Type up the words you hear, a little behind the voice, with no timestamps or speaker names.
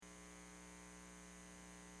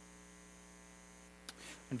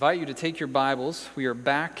Invite you to take your Bibles. We are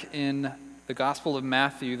back in the Gospel of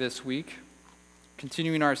Matthew this week,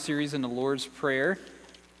 continuing our series in the Lord's Prayer.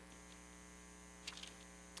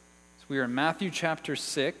 So we are in Matthew chapter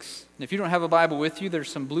 6. And if you don't have a Bible with you, there's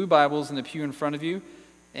some blue Bibles in the pew in front of you,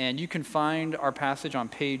 and you can find our passage on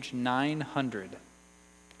page 900.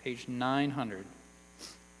 Page 900.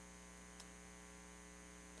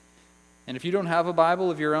 And if you don't have a Bible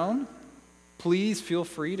of your own, please feel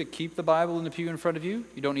free to keep the Bible in the pew in front of you.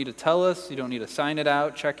 You don't need to tell us. You don't need to sign it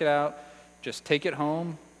out, check it out. Just take it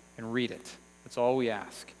home and read it. That's all we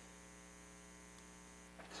ask.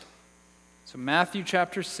 So Matthew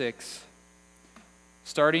chapter 6,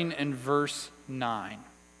 starting in verse 9.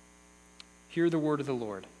 Hear the word of the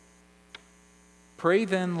Lord. Pray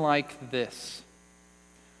then like this: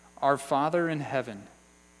 Our Father in heaven,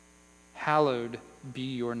 hallowed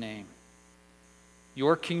be your name.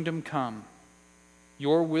 Your kingdom come.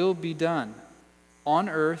 Your will be done, on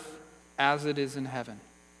earth as it is in heaven.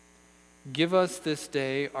 Give us this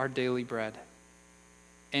day our daily bread,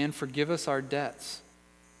 and forgive us our debts,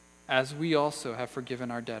 as we also have forgiven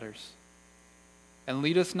our debtors. And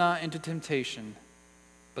lead us not into temptation,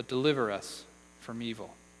 but deliver us from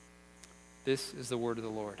evil. This is the word of the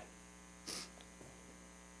Lord.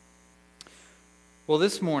 Well,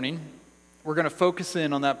 this morning, we're going to focus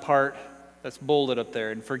in on that part that's bolded up there,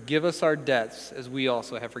 and forgive us our debts as we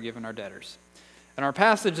also have forgiven our debtors. And our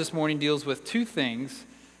passage this morning deals with two things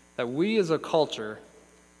that we as a culture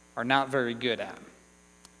are not very good at: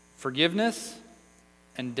 forgiveness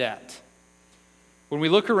and debt. When we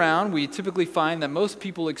look around, we typically find that most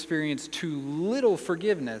people experience too little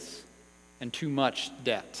forgiveness and too much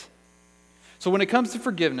debt. So when it comes to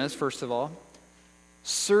forgiveness, first of all,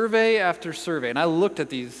 survey after survey, and I looked at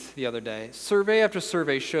these the other day, survey after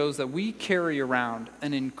survey shows that we carry around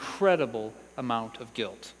an incredible amount of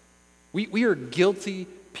guilt. We are guilty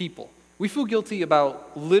people. We feel guilty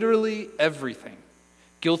about literally everything.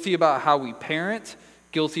 Guilty about how we parent,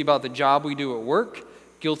 guilty about the job we do at work,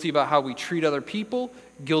 guilty about how we treat other people,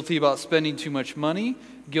 guilty about spending too much money,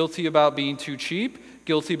 guilty about being too cheap,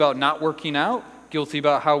 guilty about not working out, guilty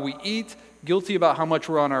about how we eat, guilty about how much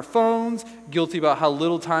we're on our phones, guilty about how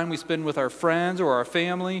little time we spend with our friends or our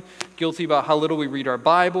family, guilty about how little we read our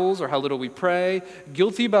Bibles or how little we pray,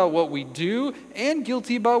 guilty about what we do, and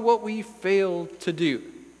guilty about what we fail to do.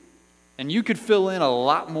 And you could fill in a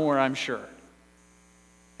lot more, I'm sure.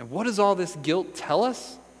 And what does all this guilt tell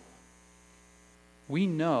us? We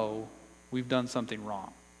know we've done something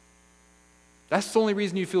wrong. That's the only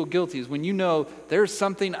reason you feel guilty, is when you know there's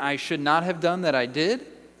something I should not have done that I did,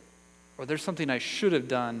 or there's something I should have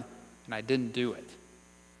done and I didn't do it.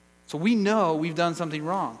 So we know we've done something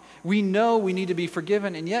wrong. We know we need to be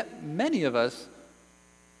forgiven, and yet many of us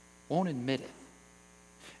won't admit it.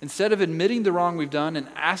 Instead of admitting the wrong we've done and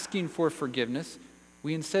asking for forgiveness,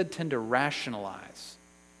 we instead tend to rationalize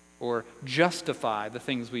or justify the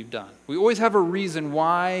things we've done. We always have a reason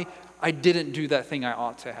why I didn't do that thing I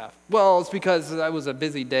ought to have. Well, it's because I was a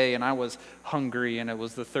busy day and I was hungry and it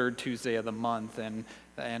was the third Tuesday of the month and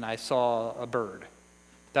I saw a bird.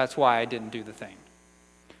 That's why I didn't do the thing.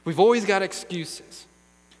 We've always got excuses.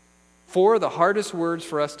 Four of the hardest words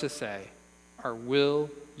for us to say are,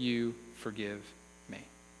 will you forgive me?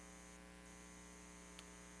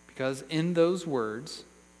 Because in those words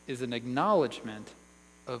is an acknowledgement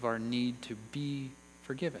of our need to be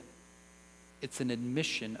forgiven. It's an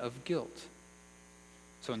admission of guilt.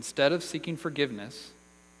 So instead of seeking forgiveness,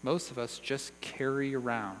 most of us just carry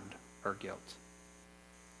around our guilt.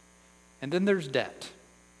 And then there's debt.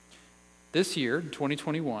 This year,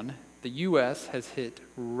 2021, the U.S. has hit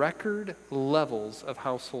record levels of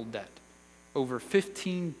household debt. Over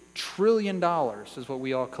 $15 trillion is what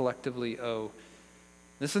we all collectively owe.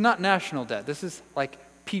 This is not national debt. This is like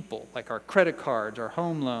people, like our credit cards, our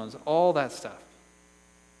home loans, all that stuff.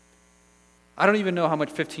 I don't even know how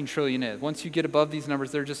much 15 trillion is. Once you get above these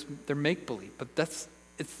numbers, they're make-believe, but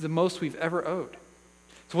it's the most we've ever owed.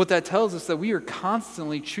 So what that tells us is that we are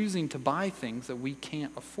constantly choosing to buy things that we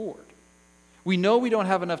can't afford. We know we don't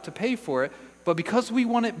have enough to pay for it, but because we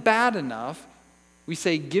want it bad enough, we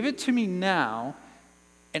say, give it to me now,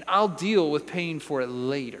 and I'll deal with paying for it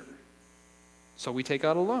later. So we take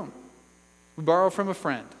out a loan. We borrow from a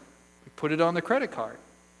friend. We put it on the credit card.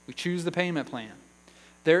 We choose the payment plan.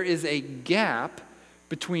 There is a gap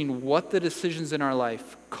between what the decisions in our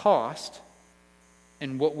life cost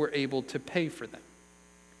and what we're able to pay for them.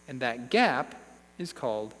 And that gap is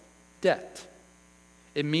called debt.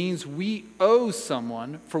 It means we owe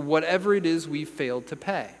someone for whatever it is we failed to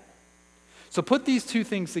pay. So put these two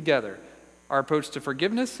things together, our approach to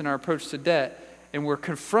forgiveness and our approach to debt, and we're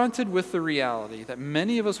confronted with the reality that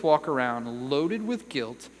many of us walk around loaded with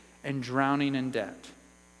guilt and drowning in debt.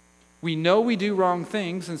 We know we do wrong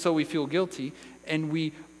things, and so we feel guilty, and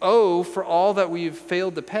we owe for all that we've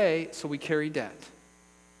failed to pay, so we carry debt.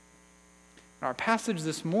 Our passage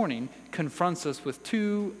this morning confronts us with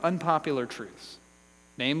two unpopular truths.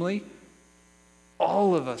 Namely,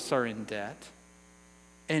 all of us are in debt,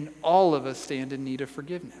 and all of us stand in need of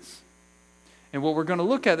forgiveness. And what we're going to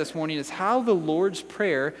look at this morning is how the Lord's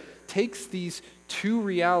Prayer takes these two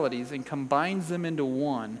realities and combines them into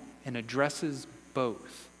one and addresses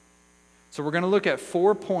both. So we're going to look at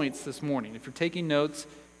 4 points this morning. If you're taking notes,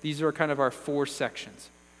 these are kind of our 4 sections.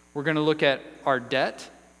 We're going to look at our debt.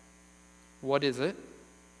 What is it?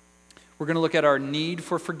 We're going to look at our need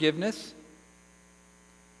for forgiveness,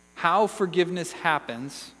 how forgiveness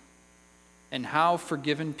happens, and how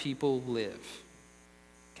forgiven people live.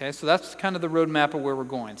 Okay, so that's kind of the roadmap of where we're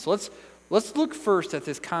going. So let's look first at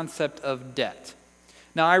this concept of debt.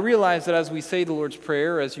 Now, I realize that as we say the Lord's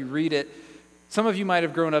Prayer, as you read it, some of you might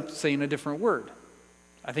have grown up saying a different word.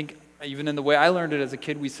 I think even in the way I learned it as a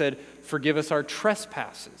kid, we said, forgive us our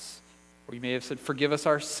trespasses. Or you may have said, forgive us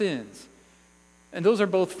our sins. And those are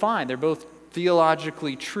both fine. They're both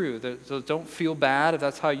theologically true. So don't feel bad if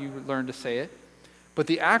that's how you learn to say it. But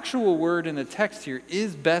the actual word in the text here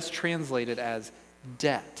is best translated as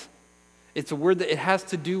debt. It's a word that it has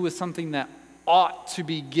to do with something that ought to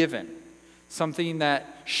be given, something that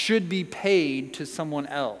should be paid to someone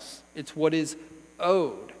else. It's what is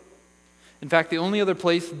owed. In fact, the only other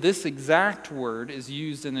place this exact word is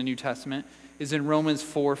used in the New Testament is in Romans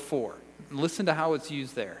 4:4. Listen to how it's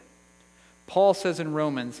used there. Paul says in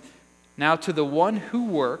Romans, "Now to the one who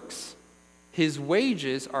works, his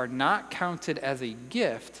wages are not counted as a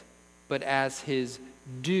gift, but as his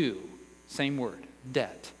due." Same word,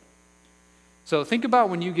 debt. So think about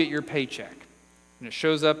when you get your paycheck, and it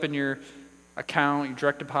shows up in your account, your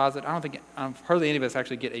direct deposit. Hardly any of us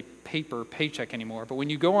actually get a paper paycheck anymore. But when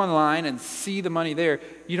you go online and see the money there,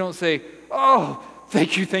 you don't say, "Oh,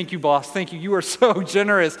 thank you, boss. Thank you. You are so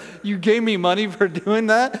generous. You gave me money for doing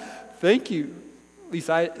that. Thank you."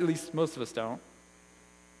 At least most of us don't.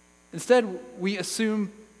 Instead, we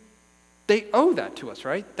assume they owe that to us,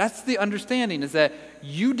 right? That's the understanding, is that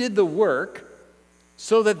you did the work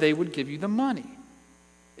so that they would give you the money.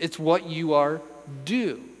 It's what you are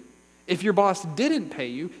due. If your boss didn't pay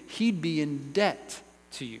you, he'd be in debt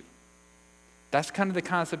to you. That's kind of the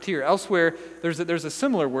concept here. Elsewhere, there's a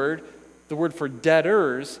similar word. The word for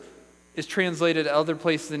debtors is translated other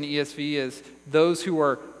places in the ESV as those who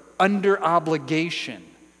are under obligation,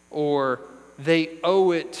 or they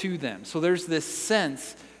owe it to them. So there's this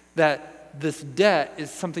sense that this debt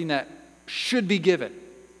is something that should be given.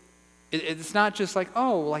 It's not just like,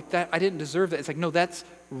 oh, like that, I didn't deserve that. It's like, no, that's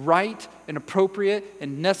right and appropriate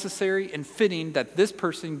and necessary and fitting that this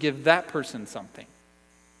person give that person something.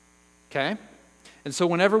 Okay? And so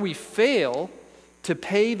whenever we fail to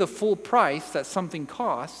pay the full price that something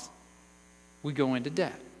costs, we go into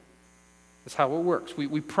debt. That's how it works.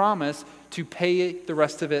 We promise to pay the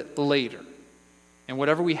rest of it later. And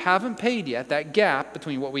whatever we haven't paid yet, that gap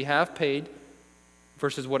between what we have paid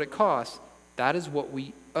versus what it costs, that is what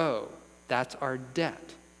we owe. That's our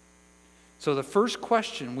debt. So the first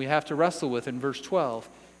question we have to wrestle with in verse 12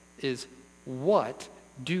 is, what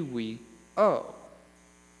do we owe?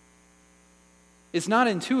 It's not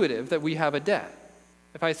intuitive that we have a debt.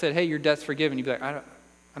 If I said, hey, your debt's forgiven, you'd be like, I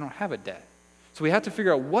don't have a debt. So we have to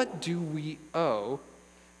figure out, what do we owe?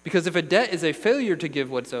 Because if a debt is a failure to give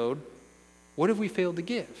what's owed, what have we failed to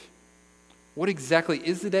give? What exactly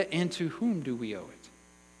is the debt, and to whom do we owe it?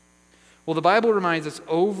 Well, the Bible reminds us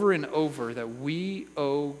over and over that we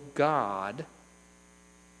owe God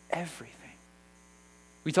everything.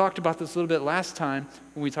 We talked about this a little bit last time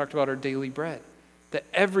when we talked about our daily bread, that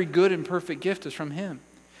every good and perfect gift is from Him.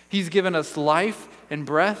 He's given us life and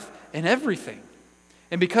breath and everything.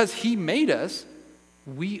 And because He made us,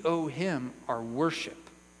 we owe Him our worship.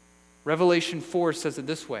 Revelation 4 says it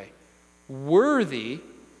this way: worthy,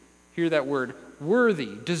 hear that word,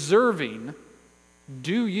 worthy, deserving,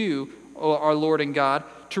 do you, O our Lord and God,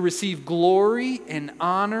 to receive glory and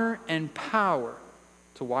honor and power.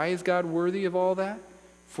 So why is God worthy of all that?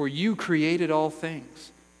 For you created all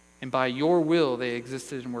things, and by your will they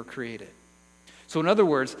existed and were created. So in other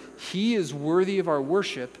words, He is worthy of our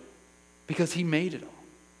worship because He made it all.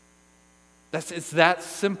 It's that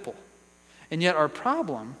simple. And yet our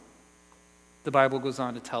problem, the Bible goes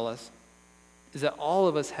on to tell us, is that all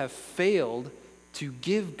of us have failed to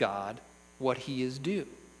give God what He is due.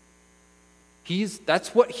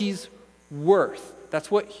 That's what He's worth.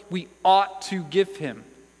 That's what we ought to give Him.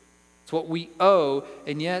 It's It's what we owe,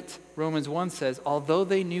 and yet Romans 1 says, although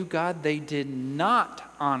they knew God, they did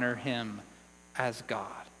not honor him as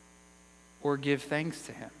God or give thanks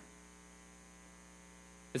to him.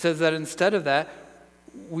 It says that instead of that,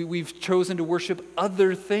 we've chosen to worship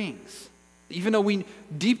other things. Even though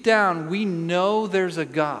deep down, we know there's a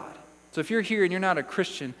God. So if you're here and you're not a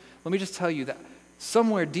Christian, let me just tell you that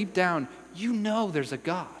somewhere deep down, you know there's a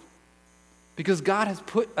God. Because God has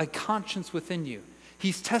put a conscience within you.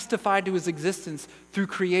 He's testified to his existence through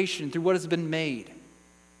creation, through what has been made.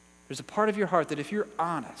 There's a part of your heart that if you're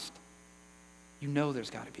honest, you know there's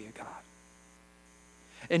got to be a God.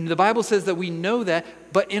 And the Bible says that we know that,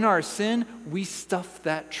 but in our sin, we stuff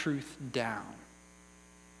that truth down.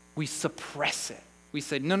 We suppress it. We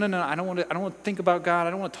say, no, I don't want to think about God. I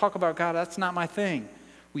don't want to talk about God. That's not my thing.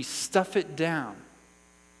 We stuff it down.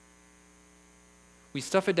 We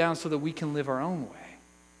stuff it down so that we can live our own way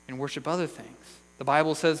and worship other things. The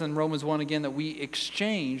Bible says in Romans 1 again that we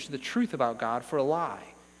exchange the truth about God for a lie,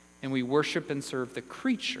 and we worship and serve the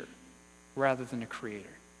creature rather than the creator.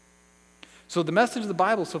 So the message of the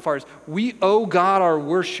Bible so far is we owe God our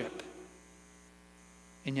worship,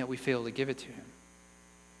 and yet we fail to give it to him.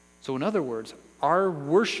 So in other words, our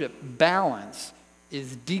worship balance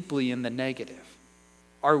is deeply in the negative.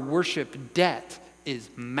 Our worship debt is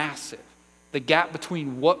massive. The gap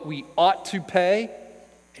between what we ought to pay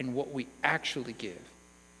and what we actually give.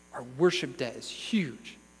 Our worship debt is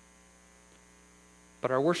huge. But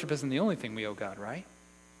our worship isn't the only thing we owe God, right?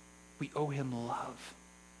 We owe him love.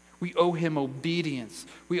 We owe him obedience.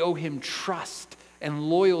 We owe him trust and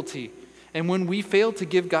loyalty. And when we fail to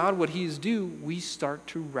give God what he is due, we start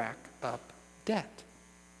to rack up debt.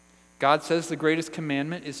 God says the greatest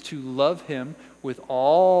commandment is to love him with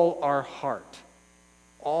all our heart,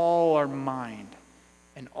 all our mind,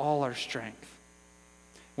 and all our strength.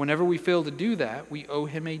 Whenever we fail to do that, we owe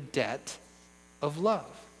him a debt of love.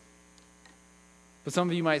 But some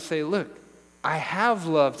of you might say, look, I have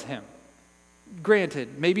loved him.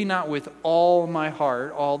 Granted, maybe not with all my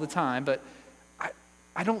heart all the time, but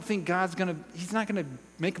I don't think he's not going to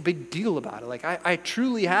make a big deal about it. Like, I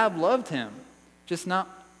truly have loved him, just not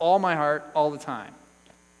all my heart all the time.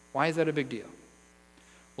 Why is that a big deal?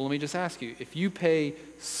 Well, let me just ask you, if you pay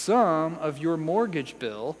some of your mortgage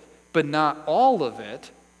bill, but not all of it,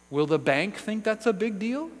 will the bank think that's a big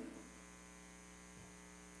deal?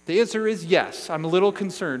 The answer is yes. I'm a little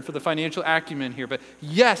concerned for the financial acumen here, but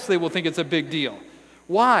yes, they will think it's a big deal.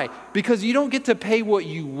 Why? Because you don't get to pay what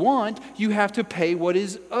you want, you have to pay what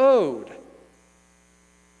is owed.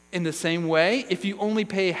 In the same way, if you only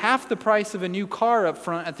pay half the price of a new car up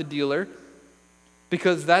front at the dealer,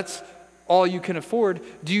 because that's all you can afford,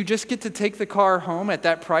 do you just get to take the car home at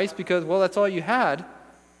that price because, well, that's all you had?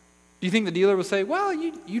 Do you think the dealer will say, well,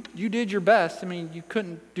 you did your best. I mean, you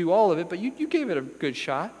couldn't do all of it, but you gave it a good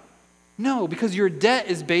shot? No, because your debt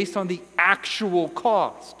is based on the actual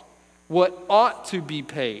cost, what ought to be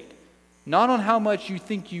paid, not on how much you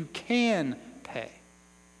think you can pay.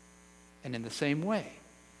 And in the same way,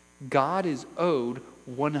 God is owed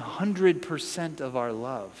 100% of our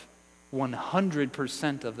love,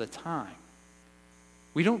 100% of the time.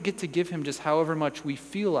 We don't get to give him just however much we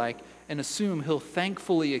feel like and assume he'll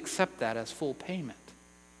thankfully accept that as full payment.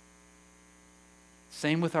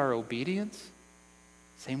 Same with our obedience,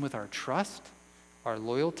 same with our trust, our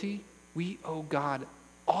loyalty. We owe God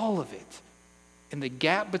all of it. And the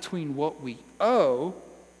gap between what we owe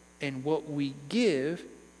and what we give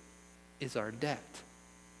is our debt.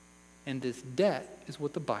 And this debt is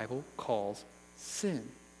what the Bible calls sin.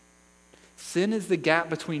 Sin is the gap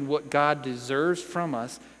between what God deserves from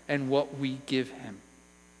us and what we give him.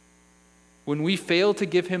 When we fail to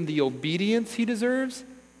give him the obedience he deserves,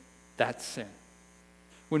 that's sin.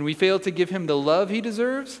 When we fail to give him the love he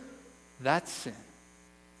deserves, that's sin.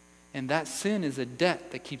 And that sin is a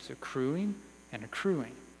debt that keeps accruing and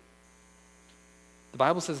accruing. The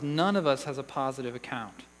Bible says none of us has a positive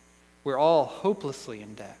account. We're all hopelessly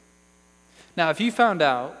in debt. Now, if you found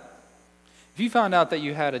out that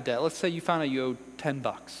you had a debt, let's say you found out you owed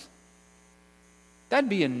 $10. That'd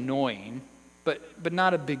be annoying, but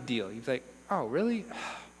not a big deal. You'd be like, oh, really?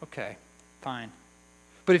 Okay, fine.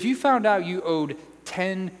 But if you found out you owed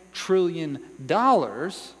 $10 trillion,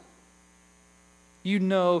 you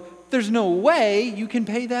know there's no way you can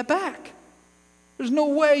pay that back. There's no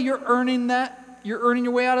way you're earning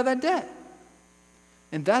your way out of that debt.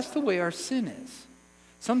 And that's the way our sin is.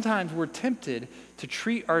 Sometimes we're tempted to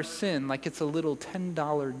treat our sin like it's a little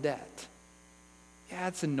 $10 debt. Yeah,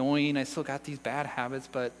 it's annoying. I still got these bad habits,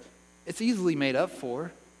 but it's easily made up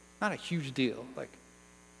for. Not a huge deal.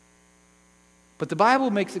 But the Bible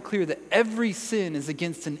makes it clear that every sin is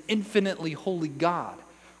against an infinitely holy God,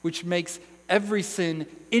 which makes every sin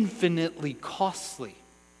infinitely costly.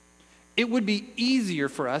 It would be easier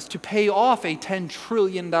for us to pay off a $10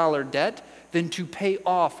 trillion debt than to pay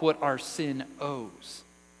off what our sin owes.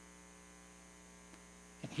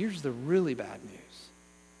 And here's the really bad news.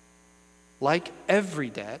 Like every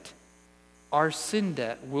debt, our sin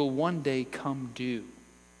debt will one day come due.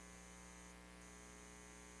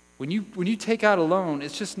 When you take out a loan,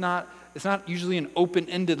 it's not usually an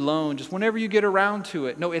open-ended loan, just whenever you get around to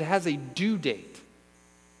it. No, it has a due date.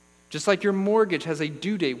 Just like your mortgage has a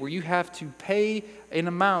due date where you have to pay an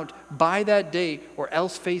amount by that date or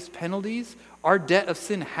else face penalties, our debt of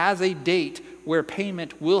sin has a date where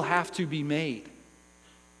payment will have to be made.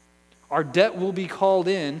 Our debt will be called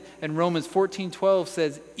in, and Romans 14:12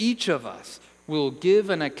 says each of us will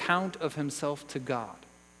give an account of himself to God.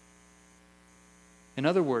 In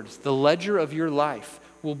other words, the ledger of your life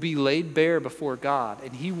will be laid bare before God,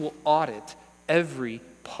 and he will audit every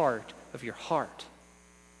part of your heart.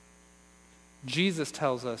 Jesus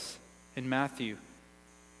tells us in Matthew,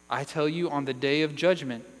 I tell you, on the day of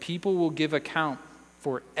judgment, people will give account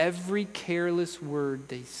for every careless word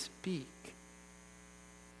they speak.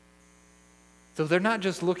 So they're not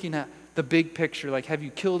just looking at the big picture, like have you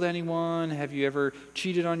killed anyone? Have you ever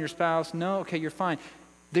cheated on your spouse? No, okay, you're fine.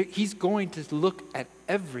 He's going to look at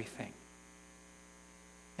everything.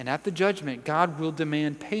 And at the judgment, God will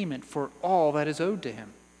demand payment for all that is owed to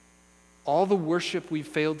him. All the worship we've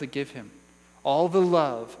failed to give him, all the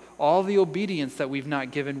love, all the obedience that we've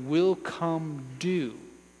not given will come due.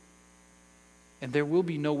 And there will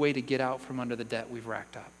be no way to get out from under the debt we've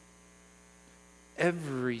racked up.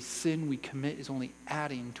 Every sin we commit is only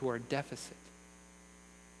adding to our deficit.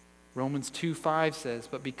 Romans 2:5 says,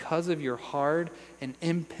 but because of your hard and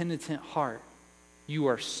impenitent heart, you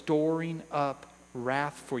are storing up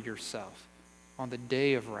wrath for yourself on the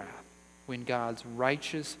day of wrath, when God's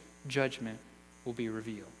righteous judgment will be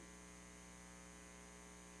revealed.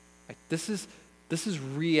 Like this is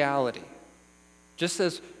reality. Just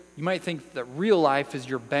as you might think that real life is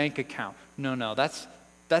your bank account. No,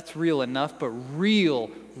 that's real enough, but real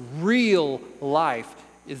life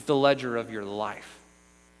is the ledger of your life.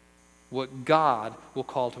 What God will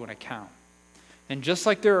call to an account. And just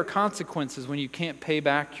like there are consequences when you can't pay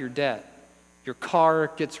back your debt, your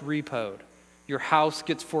car gets repoed, your house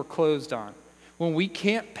gets foreclosed on. When we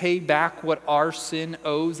can't pay back what our sin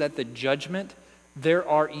owes at the judgment, there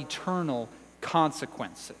are eternal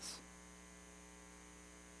consequences.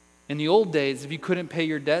 In the old days, if you couldn't pay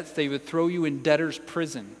your debts, they would throw you in debtor's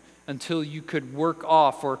prison until you could work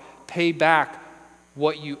off or pay back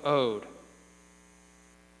what you owed.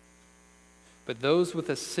 But those with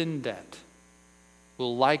a sin debt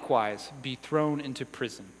will likewise be thrown into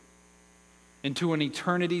prison, into an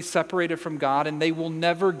eternity separated from God, and they will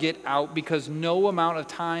never get out because no amount of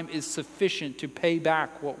time is sufficient to pay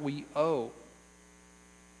back what we owe.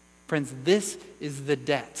 Friends, this is the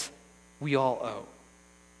debt we all owe.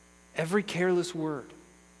 Every careless word,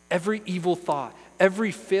 every evil thought,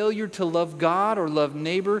 every failure to love God or love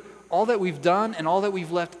neighbor, all that we've done and all that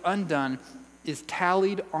we've left undone is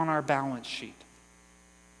tallied on our balance sheet.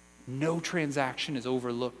 No transaction is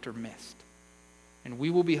overlooked or missed. And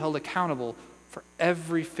we will be held accountable for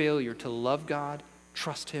every failure to love God,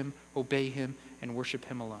 trust him, obey him, and worship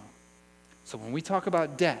him alone. So when we talk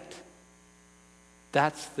about debt,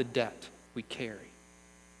 that's the debt we carry.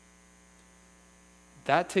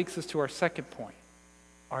 That takes us to our second point,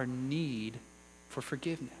 our need for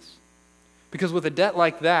forgiveness. Because with a debt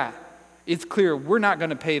like that, it's clear we're not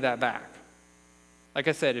going to pay that back. Like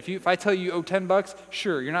I said, if I tell you you owe $10,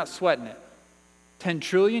 sure, you're not sweating it. 10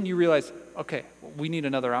 trillion, you realize, okay, we need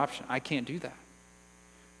another option. I can't do that.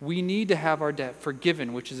 We need to have our debt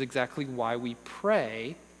forgiven, which is exactly why we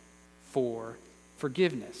pray for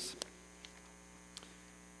forgiveness.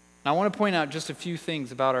 Now, I want to point out just a few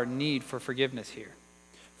things about our need for forgiveness here.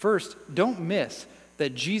 First, don't miss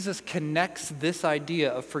that Jesus connects this idea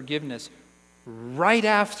of forgiveness right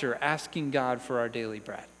after asking God for our daily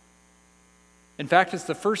bread. In fact, it's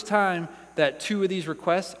the first time that two of these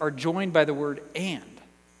requests are joined by the word "and."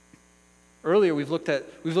 Earlier, we've looked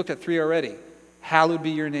at three already. Hallowed be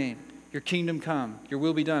your name, your kingdom come, your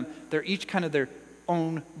will be done. They're each kind of their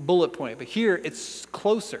own bullet point. But here, it's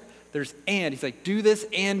closer. There's "and." He's like, do this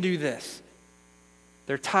and do this.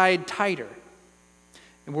 They're tied tighter.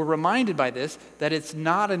 And we're reminded by this that it's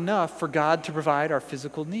not enough for God to provide our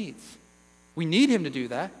physical needs. We need him to do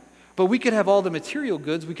that. But we could have all the material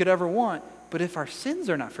goods we could ever want. But if our sins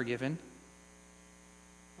are not forgiven,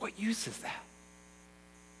 what use is that?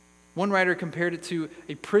 One writer compared it to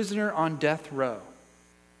a prisoner on death row.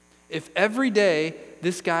 If every day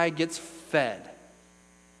this guy gets fed,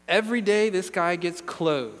 every day this guy gets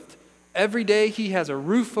clothed, every day he has a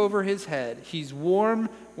roof over his head, he's warm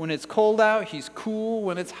when it's cold out, he's cool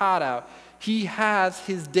when it's hot out, he has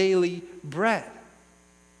his daily bread.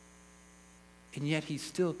 And yet he's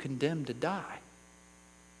still condemned to die.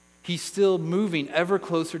 He's still moving ever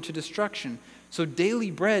closer to destruction. So daily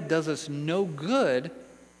bread does us no good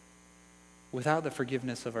without the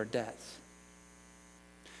forgiveness of our debts.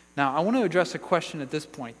 Now, I want to address a question at this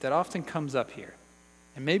point that often comes up here,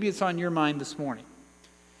 and maybe it's on your mind this morning.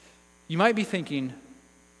 You might be thinking,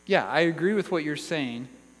 yeah, I agree with what you're saying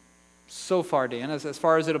so far, Dan, as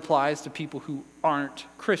far as it applies to people who aren't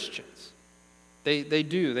Christians. They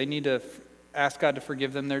do. They need to ask God to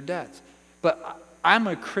forgive them their debts. But I'm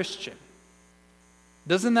a Christian.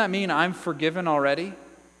 Doesn't that mean I'm forgiven already,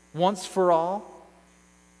 once for all?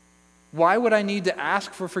 Why would I need to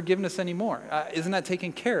ask for forgiveness anymore? Isn't that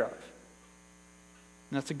taken care of?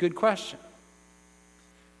 And that's a good question.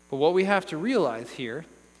 But what we have to realize here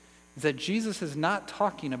is that Jesus is not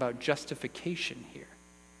talking about justification here.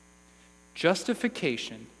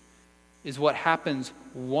 Justification is what happens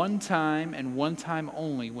one time and one time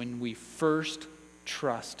only when we first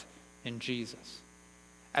trust in Jesus.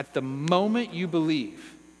 At the moment you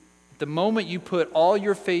believe, the moment you put all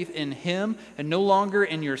your faith in Him and no longer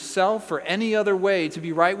in yourself or any other way to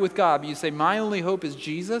be right with God, but you say, my only hope is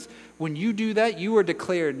Jesus, when you do that, you are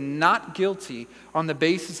declared not guilty on the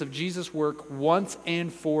basis of Jesus' work once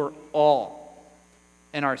and for all.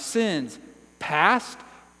 And our sins, past,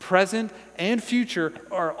 present, and future,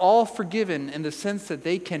 are all forgiven in the sense that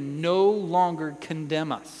they can no longer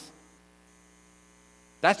condemn us.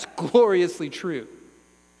 That's gloriously true.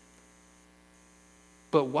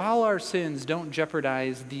 But while our sins don't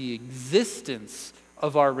jeopardize the existence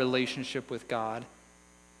of our relationship with God,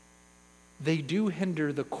 they do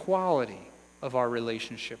hinder the quality of our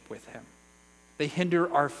relationship with Him. They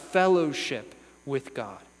hinder our fellowship with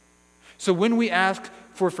God. So when we ask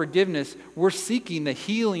for forgiveness, we're seeking the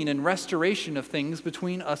healing and restoration of things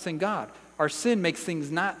between us and God. Our sin makes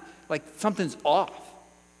things not like something's off.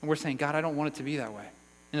 And we're saying, God, I don't want it to be that way.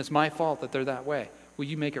 And it's my fault that they're that way. Will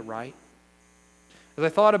you make it right? As I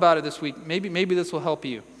thought about it this week, maybe this will help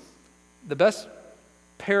you. The best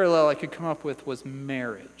parallel I could come up with was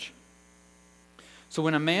marriage. So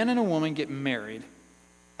when a man and a woman get married,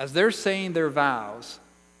 as they're saying their vows,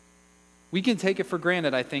 we can take it for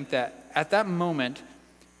granted, I think, that at that moment,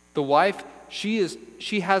 the wife, she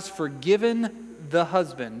has forgiven the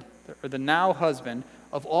husband, or the now husband,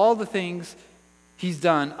 of all the things he's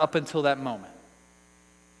done up until that moment.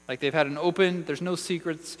 Like they've had an open, there's no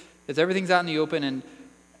secrets, everything's out in the open, and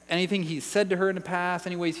anything he's said to her in the past,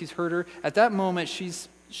 any ways he's hurt her, at that moment she's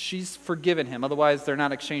forgiven him. Otherwise, they're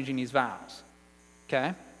not exchanging these vows.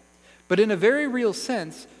 Okay? But in a very real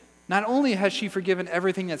sense, not only has she forgiven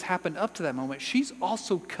everything that's happened up to that moment, she's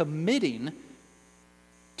also committing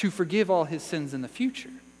to forgive all his sins in the future.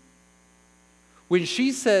 When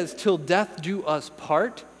she says, till death do us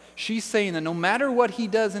part, she's saying that no matter what he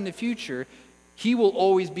does in the future, he will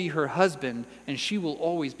always be her husband and she will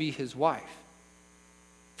always be his wife.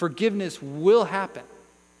 Forgiveness will happen.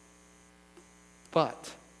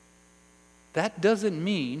 But that doesn't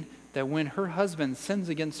mean that when her husband sins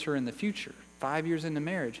against her in the future, 5 years into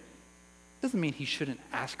marriage, doesn't mean he shouldn't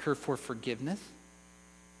ask her for forgiveness.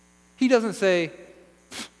 He doesn't say,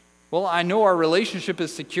 well, I know our relationship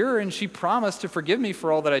is secure and she promised to forgive me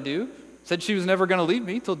for all that I do. Said she was never going to leave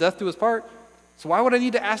me till death do us part. So why would I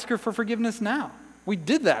need to ask her for forgiveness now? We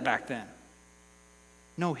did that back then.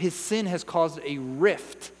 No, his sin has caused a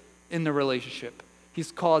rift in the relationship.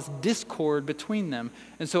 He's caused discord between them.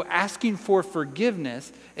 And so asking for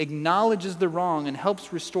forgiveness acknowledges the wrong and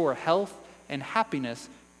helps restore health and happiness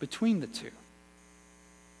between the two.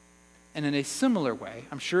 And in a similar way,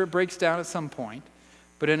 I'm sure it breaks down at some point,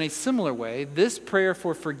 but in a similar way, this prayer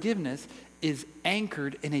for forgiveness is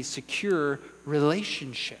anchored in a secure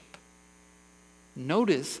relationship.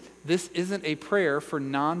 Notice this isn't a prayer for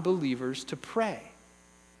non-believers to pray.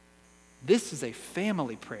 This is a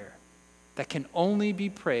family prayer that can only be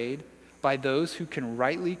prayed by those who can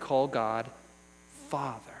rightly call God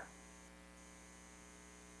Father.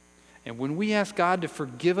 And when we ask God to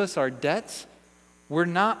forgive us our debts, we're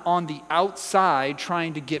not on the outside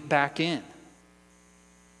trying to get back in.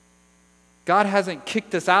 God hasn't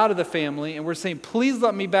kicked us out of the family and we're saying, please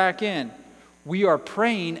let me back in. We are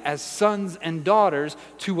praying as sons and daughters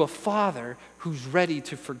to a Father who's ready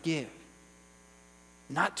to forgive,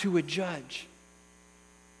 not to a judge.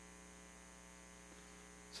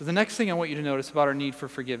 So the next thing I want you to notice about our need for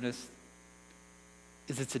forgiveness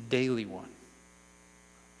is it's a daily one.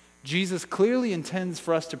 Jesus clearly intends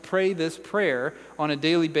for us to pray this prayer on a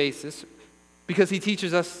daily basis because he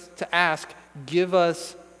teaches us to ask, give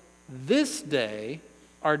us this day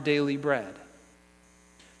our daily bread.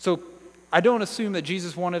 So I don't assume that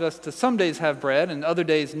Jesus wanted us to some days have bread and other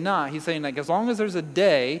days not. He's saying, like, as long as there's a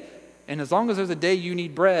day, and as long as there's a day you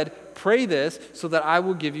need bread, pray this so that I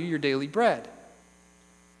will give you your daily bread.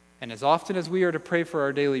 And as often as we are to pray for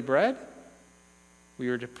our daily bread, we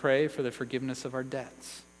are to pray for the forgiveness of our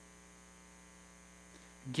debts.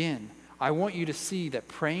 Again, I want you to see that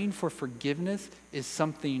praying for forgiveness is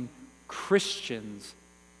something Christians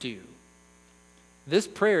do. This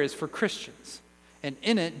prayer is for Christians. And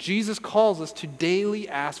in it, Jesus calls us to daily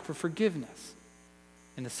ask for forgiveness.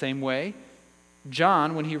 In the same way,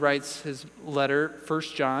 John, when he writes his letter, 1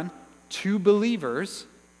 John, to believers,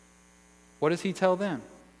 what does he tell them?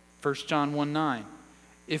 1 John 1:9.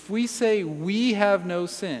 If we say we have no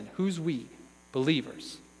sin, who's we?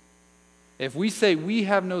 Believers. If we say we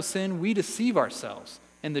have no sin, we deceive ourselves,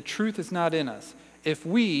 and the truth is not in us. If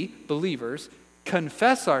we, believers,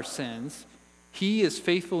 confess our sins, he is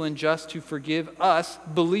faithful and just to forgive us,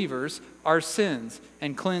 believers, our sins,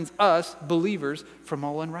 and cleanse us, believers, from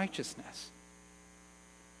all unrighteousness.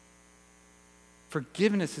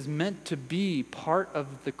 Forgiveness is meant to be part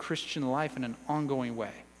of the Christian life in an ongoing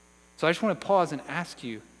way. So I just want to pause and ask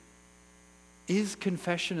you, is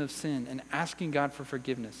confession of sin and asking God for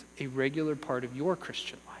forgiveness a regular part of your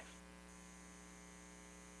Christian life?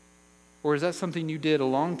 Or is that something you did a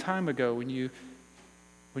long time ago when you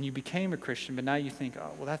became a Christian, but now you think,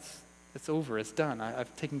 oh, well, that's over, it's done,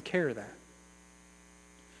 I've taken care of that.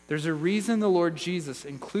 There's a reason the Lord Jesus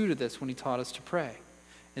included this when he taught us to pray.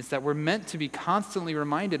 It's that we're meant to be constantly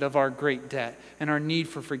reminded of our great debt and our need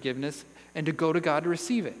for forgiveness and to go to God to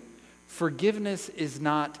receive it. Forgiveness is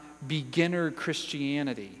not beginner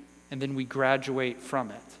Christianity and then we graduate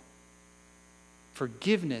from it.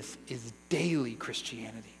 Forgiveness is daily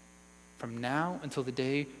Christianity from now until the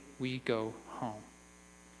day we go home.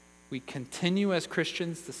 We continue as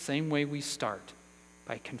Christians the same way we start,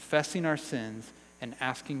 by confessing our sins and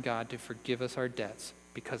asking God to forgive us our debts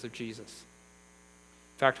because of Jesus.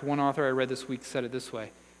 In fact, one author I read this week said it this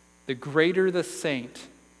way: the greater the saint,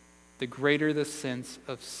 the greater the sense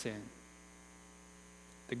of sin.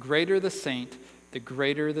 The greater the saint, the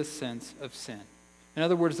greater the sense of sin. In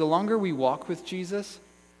other words, the longer we walk with Jesus,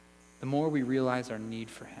 the more we realize our need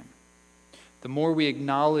for him. The more we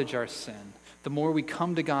acknowledge our sin, the more we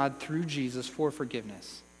come to God through Jesus for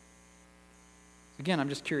forgiveness. Again, I'm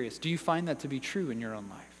just curious, do you find that to be true in your own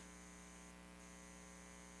life?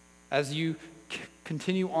 As you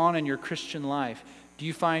continue on in your Christian life, do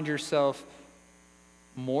you find yourself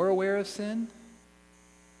more aware of sin?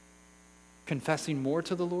 Confessing more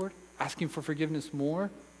to the Lord? Asking for forgiveness more?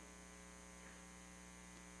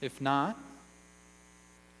 If not,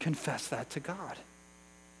 confess that to God.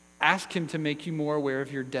 Ask him to make you more aware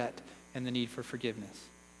of your debt and the need for forgiveness.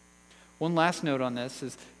 One last note on this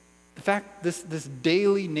is the fact this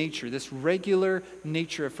daily nature, this regular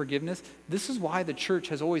nature of forgiveness, this is why the church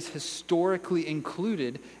has always historically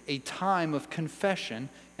included a time of confession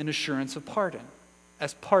and assurance of pardon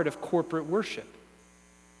as part of corporate worship,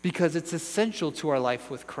 because it's essential to our life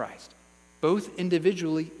with Christ, both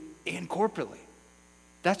individually and corporately.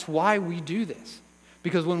 That's why we do this,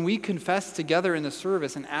 because when we confess together in the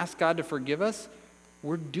service and ask God to forgive us,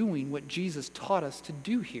 we're doing what Jesus taught us to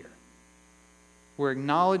do here. We're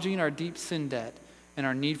acknowledging our deep sin debt and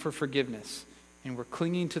our need for forgiveness, and we're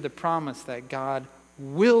clinging to the promise that God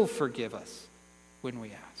will forgive us when we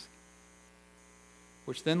ask.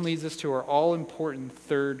 Which then leads us to our all-important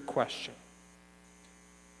third question.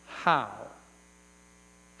 How?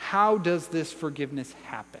 How does this forgiveness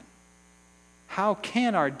happen? How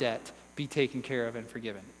can our debt be taken care of and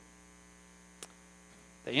forgiven?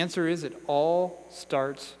 The answer is it all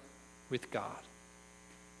starts with God.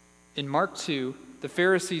 In Mark 2, the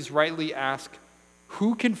Pharisees rightly ask,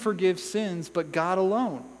 who can forgive sins but God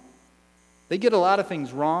alone? They get a lot of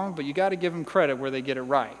things wrong, but you got to give them credit where they get it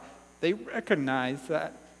right. They recognize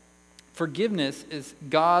that forgiveness is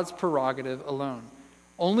God's prerogative alone.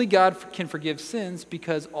 Only God can forgive sins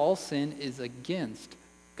because all sin is against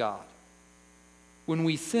God. When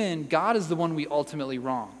we sin, God is the one we ultimately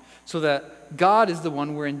wrong, so that God is the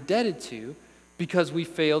one we're indebted to because we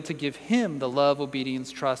failed to give him the love,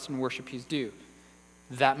 obedience, trust, and worship he's due.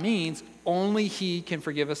 That means only he can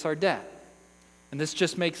forgive us our debt. And this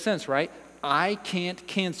just makes sense, right? I can't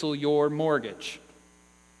cancel your mortgage.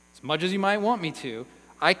 As much as you might want me to,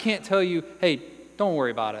 I can't tell you, hey, don't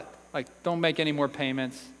worry about it. Like, don't make any more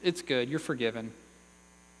payments. It's good. You're forgiven.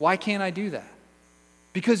 Why can't I do that?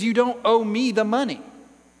 Because you don't owe me the money.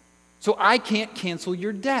 So I can't cancel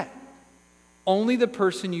your debt. Only the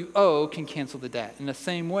person you owe can cancel the debt. In the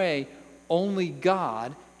same way, only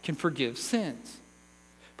God can forgive sins.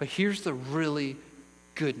 But here's the really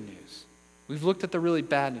good news. We've looked at the really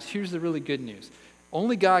bad news. Here's the really good news.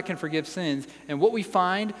 Only God can forgive sins. And what we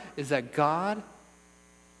find is that God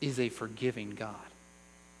is a forgiving God.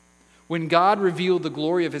 When God revealed the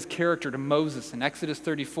glory of his character to Moses in Exodus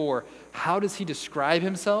 34, how does he describe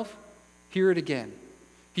himself? Hear it again.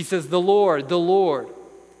 He says, the Lord,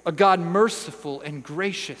 a God merciful and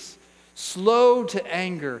gracious, slow to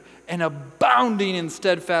anger, and abounding in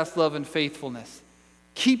steadfast love and faithfulness,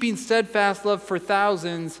 keeping steadfast love for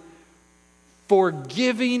thousands,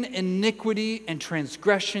 forgiving iniquity and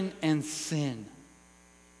transgression and sin.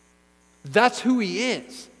 That's who he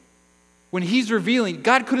is. When he's revealing,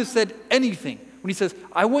 God could have said anything. When he says,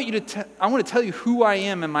 I want to tell you who I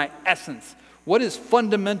am in my essence, what is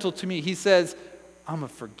fundamental to me, he says, I'm a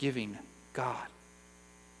forgiving God.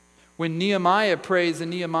 When Nehemiah prays in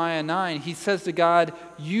Nehemiah 9, he says to God,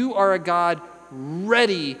 you are a God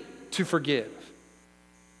ready to forgive.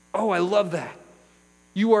 Oh, I love that.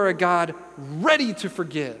 You are a God ready to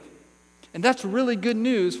forgive. And that's really good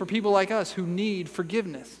news for people like us who need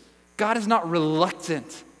forgiveness. God is not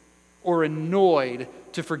reluctant or annoyed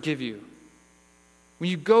to forgive you. When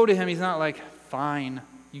you go to him, he's not like, fine,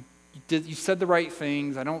 you said the right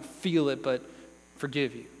things, I don't feel it, but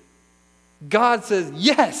forgive you. God says,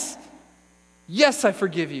 yes, I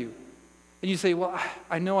forgive you. And you say, well,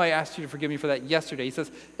 I know I asked you to forgive me for that yesterday. He says,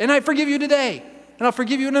 and I forgive you today, and I'll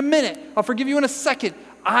forgive you in a minute, I'll forgive you in a second.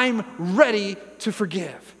 I'm ready to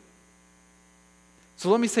forgive. So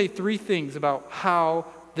let me say 3 things about how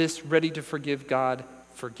this ready to forgive God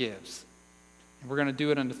forgives. And we're going to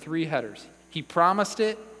do it under 3 headers. He promised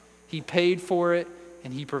it, he paid for it,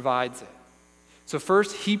 and he provides it. So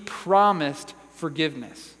first, he promised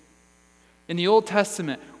forgiveness. In the Old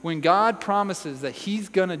Testament, when God promises that he's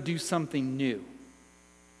going to do something new,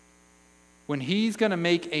 when he's going to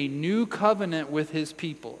make a new covenant with his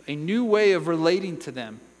people, a new way of relating to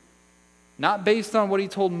them, not based on what he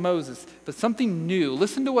told Moses, but something new.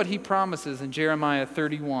 Listen to what he promises in Jeremiah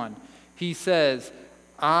 31. He says,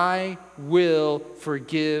 I will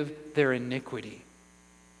forgive their iniquity,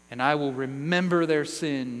 and I will remember their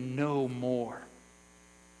sin no more.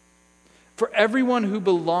 For everyone who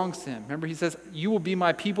belongs to him, remember he says, you will be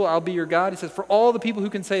my people, I'll be your God. He says, for all the people who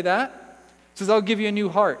can say that, he says, I'll give you a new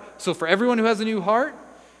heart. So for everyone who has a new heart,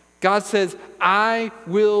 God says, I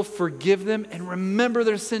will forgive them and remember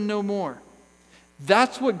their sin no more.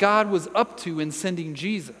 That's what God was up to in sending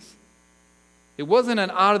Jesus. It wasn't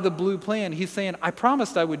an out-of-the-blue plan. He's saying, I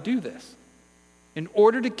promised I would do this. In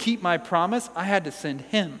order to keep my promise, I had to send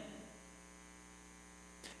him.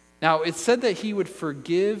 Now, it said that he would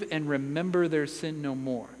forgive and remember their sin no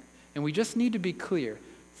more. And we just need to be clear.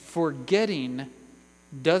 Forgetting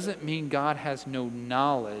doesn't mean God has no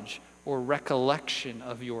knowledge or recollection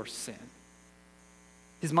of your sin.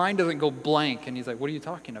 His mind doesn't go blank and he's like, what are you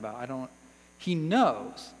talking about? He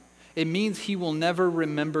knows. It means he will never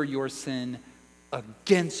remember your sin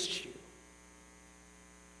against you.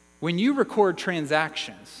 When you record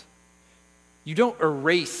transactions, you don't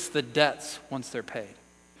erase the debts once they're paid.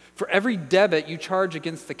 For every debit you charge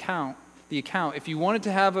against the account, if you wanted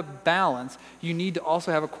to have a balance, you need to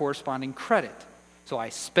also have a corresponding credit. So I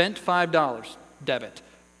spent $5 debit,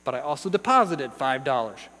 but I also deposited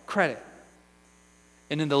 $5 credit.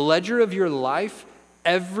 And in the ledger of your life,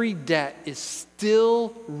 every debt is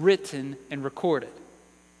still written and recorded.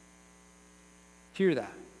 Hear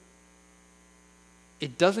that.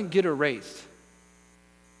 It doesn't get erased.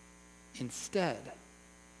 Instead,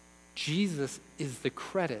 Jesus is the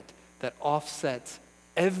credit that offsets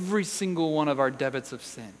every single one of our debits of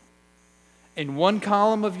sin. In one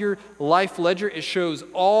column of your life ledger, it shows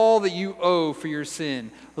all that you owe for your sin,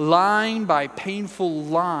 line by painful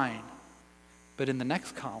line. But in the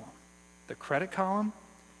next column, the credit column,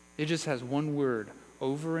 it just has one word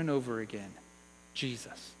over and over again.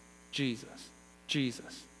 Jesus, Jesus,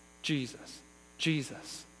 Jesus, Jesus,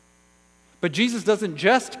 Jesus. But Jesus doesn't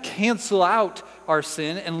just cancel out our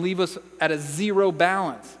sin and leave us at a 0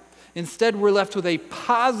 balance. Instead, we're left with a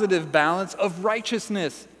positive balance of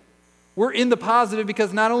righteousness. We're in the positive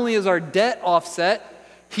because not only is our debt offset,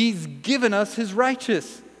 he's given us his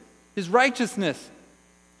righteousness.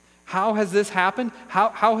 How has this happened?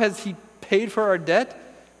 How has he paid for our debt?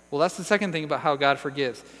 Well, that's the second thing about how God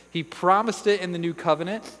forgives. He promised it in the new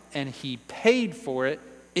covenant, and he paid for it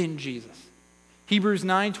in Jesus. Hebrews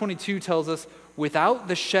 9:22 tells us, without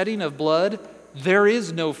the shedding of blood, there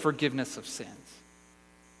is no forgiveness of sins.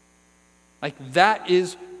 Like, that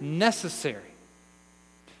is necessary.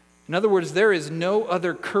 In other words, there is no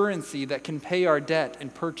other currency that can pay our debt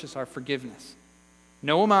and purchase our forgiveness.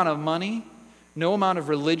 No amount of money, no amount of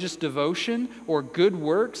religious devotion or good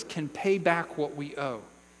works can pay back what we owe.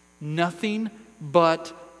 Nothing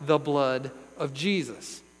but the blood of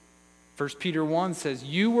Jesus. 1 Peter 1 says,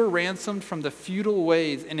 "You were ransomed from the futile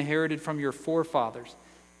ways inherited from your forefathers,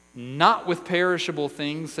 not with perishable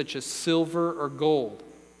things such as silver or gold,"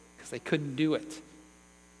 because they couldn't do it,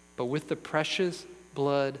 "but with the precious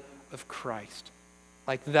blood of Christ,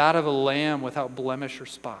 like that of a lamb without blemish or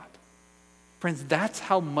spot." Friends, that's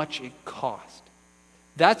how much it cost.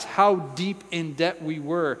 That's how deep in debt we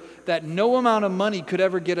were, that no amount of money could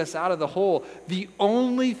ever get us out of the hole. The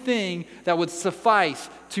only thing that would suffice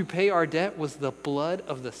to pay our debt was the blood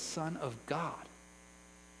of the Son of God.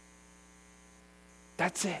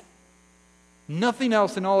 That's it. Nothing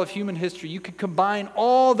else in all of human history. You could combine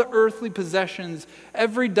all the earthly possessions,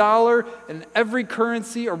 every dollar and every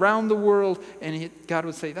currency around the world, and God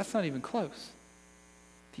would say, that's not even close.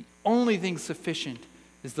 The only thing sufficient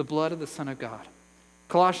is the blood of the Son of God.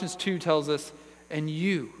 Colossians 2 tells us, "And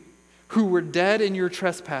you, who were dead in your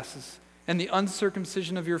trespasses and the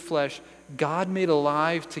uncircumcision of your flesh, God made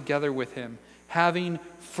alive together with him, having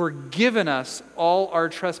forgiven us all our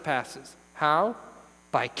trespasses." How?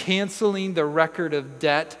 By canceling the record of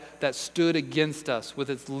debt that stood against us with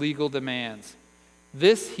its legal demands.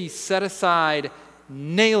 This he set aside,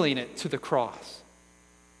 nailing it to the cross.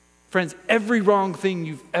 Friends, every wrong thing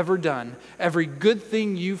you've ever done, every good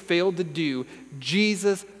thing you failed to do,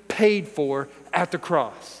 Jesus paid for at the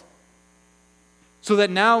cross. So that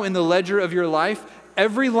now in the ledger of your life,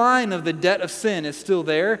 every line of the debt of sin is still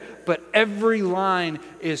there, but every line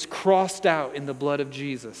is crossed out in the blood of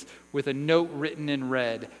Jesus with a note written in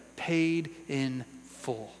red, paid in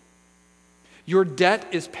full. Your debt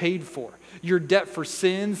is paid for. Your debt for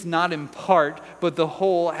sins, not in part, but the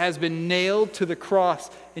whole, has been nailed to the cross,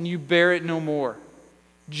 and you bear it no more.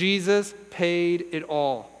 Jesus paid it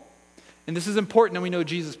all. And this is important that we know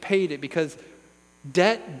Jesus paid it, because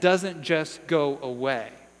debt doesn't just go away,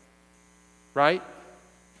 right?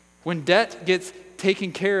 When debt gets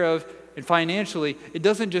taken care of and financially, it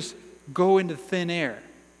doesn't just go into thin air.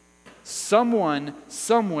 Someone,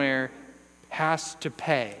 somewhere, has to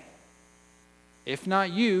pay. If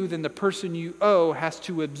not you, then the person you owe has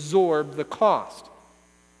to absorb the cost,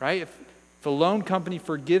 right? If the loan company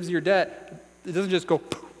forgives your debt, it doesn't just go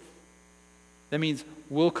poof. That means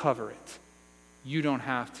we'll cover it. You don't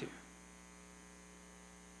have to.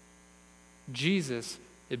 Jesus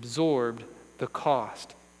absorbed the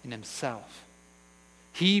cost in himself.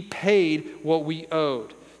 He paid what we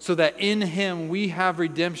owed, so that in him we have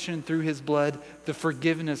redemption through his blood, the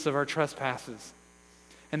forgiveness of our trespasses.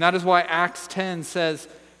 And that is why Acts 10 says,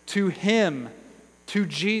 "To him," to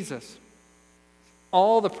Jesus,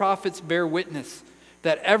 "all the prophets bear witness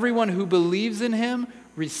that everyone who believes in him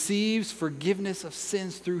receives forgiveness of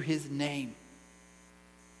sins through his name."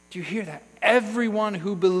 Do you hear that? Everyone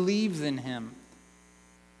who believes in him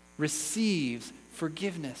receives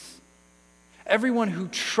forgiveness. Everyone who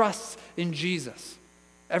trusts in Jesus,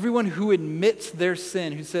 everyone who admits their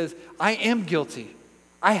sin, who says, "I am guilty.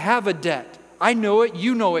 I have a debt. I know it.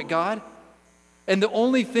 You know it, God. And the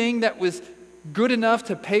only thing that was good enough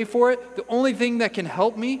to pay for it, the only thing that can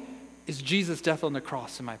help me is Jesus' death on the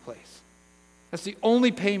cross in my place." That's the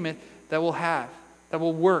only payment that we'll have, that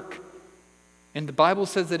will work. And the Bible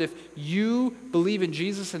says that if you believe in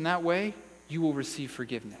Jesus in that way, you will receive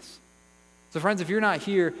forgiveness. So friends, if you're not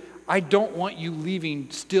here, I don't want you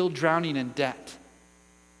leaving still drowning in debt.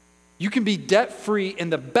 You can be debt-free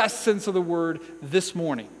in the best sense of the word this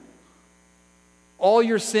morning. All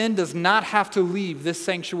your sin does not have to leave this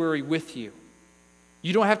sanctuary with you.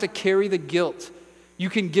 You don't have to carry the guilt. You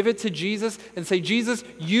can give it to Jesus and say, "Jesus,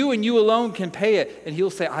 you and you alone can pay it." And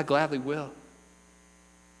he'll say, "I gladly will."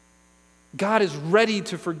 God is ready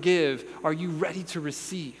to forgive. Are you ready to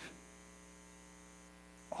receive?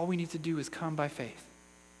 All we need to do is come by faith,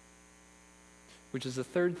 which is the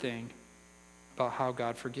third thing about how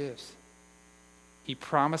God forgives. He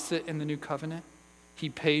promised it in the new covenant. He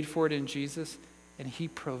paid for it in Jesus. And he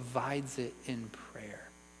provides it in prayer.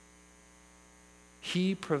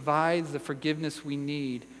 He provides the forgiveness we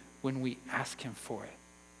need when we ask him for it.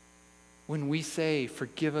 When we say,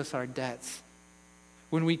 "Forgive us our debts."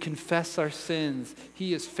 When we confess our sins,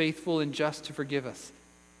 he is faithful and just to forgive us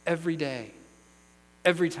every day,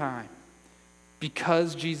 every time,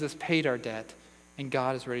 because Jesus paid our debt and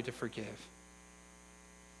God is ready to forgive.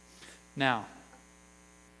 Now,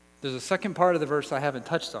 There's a second part of the verse I haven't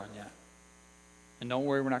touched on yet. And don't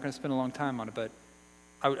worry, we're not going to spend a long time on it, but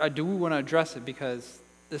I do want to address it because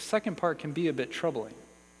the second part can be a bit troubling.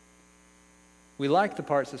 We like the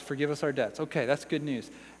part that says, forgive us our debts. Okay, that's good news.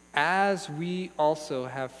 As we also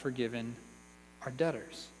have forgiven our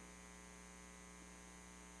debtors.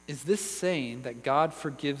 Is this saying that God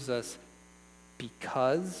forgives us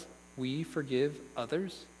because we forgive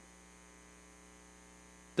others?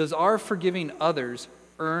 Does our forgiving others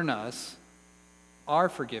earn us our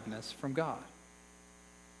forgiveness from God?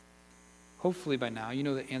 Hopefully by now you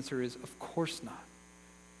know the answer is of course not.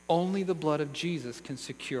 Only the blood of Jesus can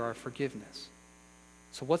secure our forgiveness.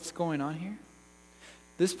 So what's going on here?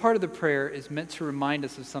 This part of the prayer is meant to remind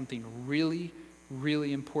us of something really,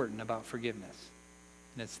 really important about forgiveness.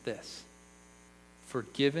 And it's this: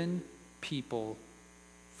 forgiven people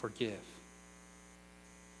forgive.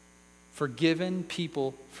 Forgiven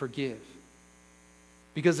people forgive.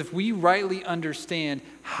 Because if we rightly understand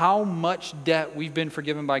how much debt we've been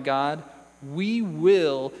forgiven by God, we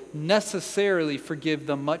will necessarily forgive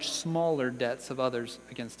the much smaller debts of others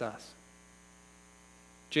against us.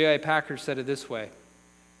 J.I. Packer said it this way.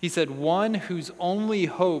 He said, one whose only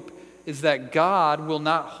hope is that God will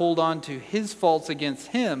not hold on to his faults against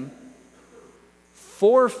him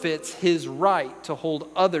forfeits his right to hold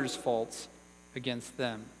others' faults against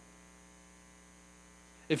them.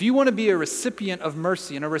 If you want to be a recipient of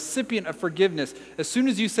mercy and a recipient of forgiveness, as soon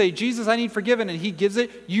as you say, Jesus, I need forgiven, and he gives it,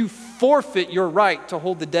 you forfeit your right to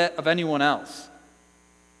hold the debt of anyone else.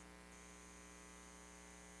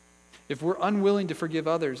 If we're unwilling to forgive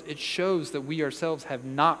others, it shows that we ourselves have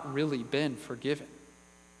not really been forgiven.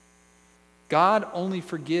 God only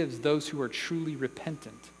forgives those who are truly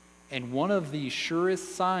repentant. And one of the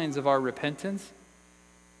surest signs of our repentance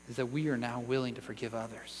is that we are now willing to forgive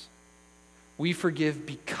others. We forgive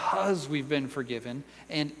because we've been forgiven,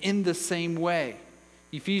 and in the same way.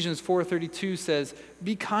 Ephesians 4:32 says,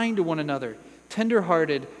 be kind to one another,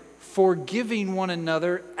 tenderhearted, forgiving one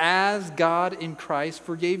another as God in Christ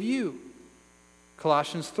forgave you.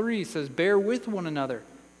 Colossians 3 says, bear with one another,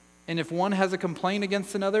 and if one has a complaint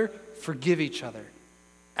against another, forgive each other.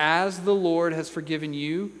 As the Lord has forgiven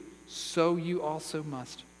you, so you also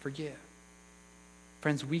must forgive.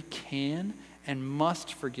 Friends, we can and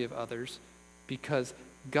must forgive others because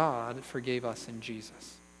God forgave us in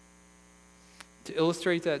Jesus. To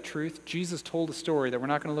illustrate that truth, Jesus told a story that we're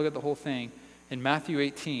not going to look at the whole thing in Matthew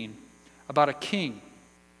 18 about a king.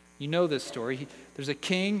 You know this story. There's a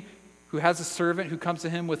king who has a servant who comes to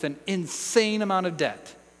him with an insane amount of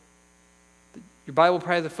debt. Your Bible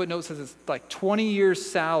probably has a footnote that says it's like 20 years'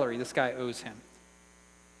 salary this guy owes him.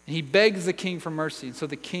 And he begs the king for mercy, and so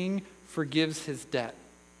the king forgives his debt.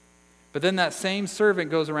 But then that same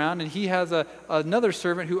servant goes around and he has another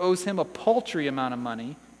servant who owes him a paltry amount of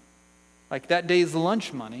money, like that day's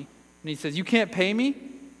lunch money. And he says, you can't pay me?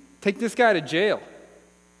 Take this guy to jail.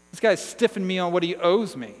 This guy's stiffing me on what he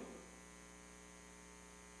owes me.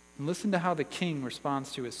 And listen to how the king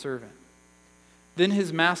responds to his servant. Then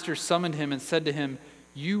his master summoned him and said to him,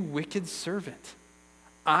 you wicked servant,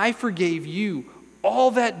 I forgave you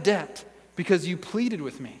all that debt because you pleaded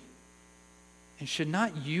with me. And should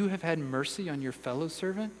not you have had mercy on your fellow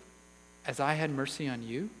servant as I had mercy on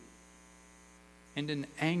you? And in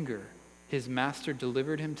anger, his master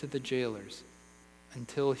delivered him to the jailers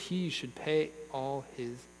until he should pay all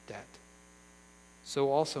his debt.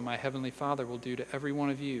 So also my heavenly Father will do to every one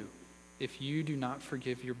of you if you do not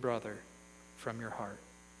forgive your brother from your heart.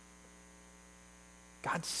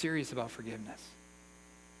 God's serious about forgiveness.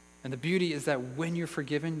 And the beauty is that when you're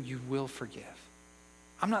forgiven, you will forgive.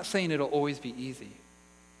 I'm not saying it'll always be easy,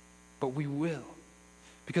 but we will.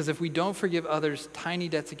 Because if we don't forgive others tiny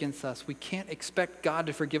debts against us, we can't expect God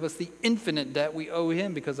to forgive us the infinite debt we owe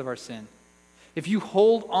him because of our sin. If you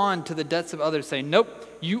hold on to the debts of others, saying, nope,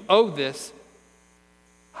 you owe this,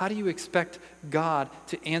 how do you expect God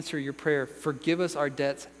to answer your prayer, forgive us our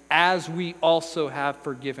debts as we also have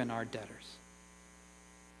forgiven our debtors?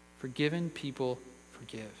 Forgiven people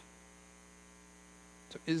forgive.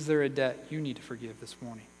 So is there a debt you need to forgive this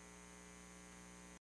morning?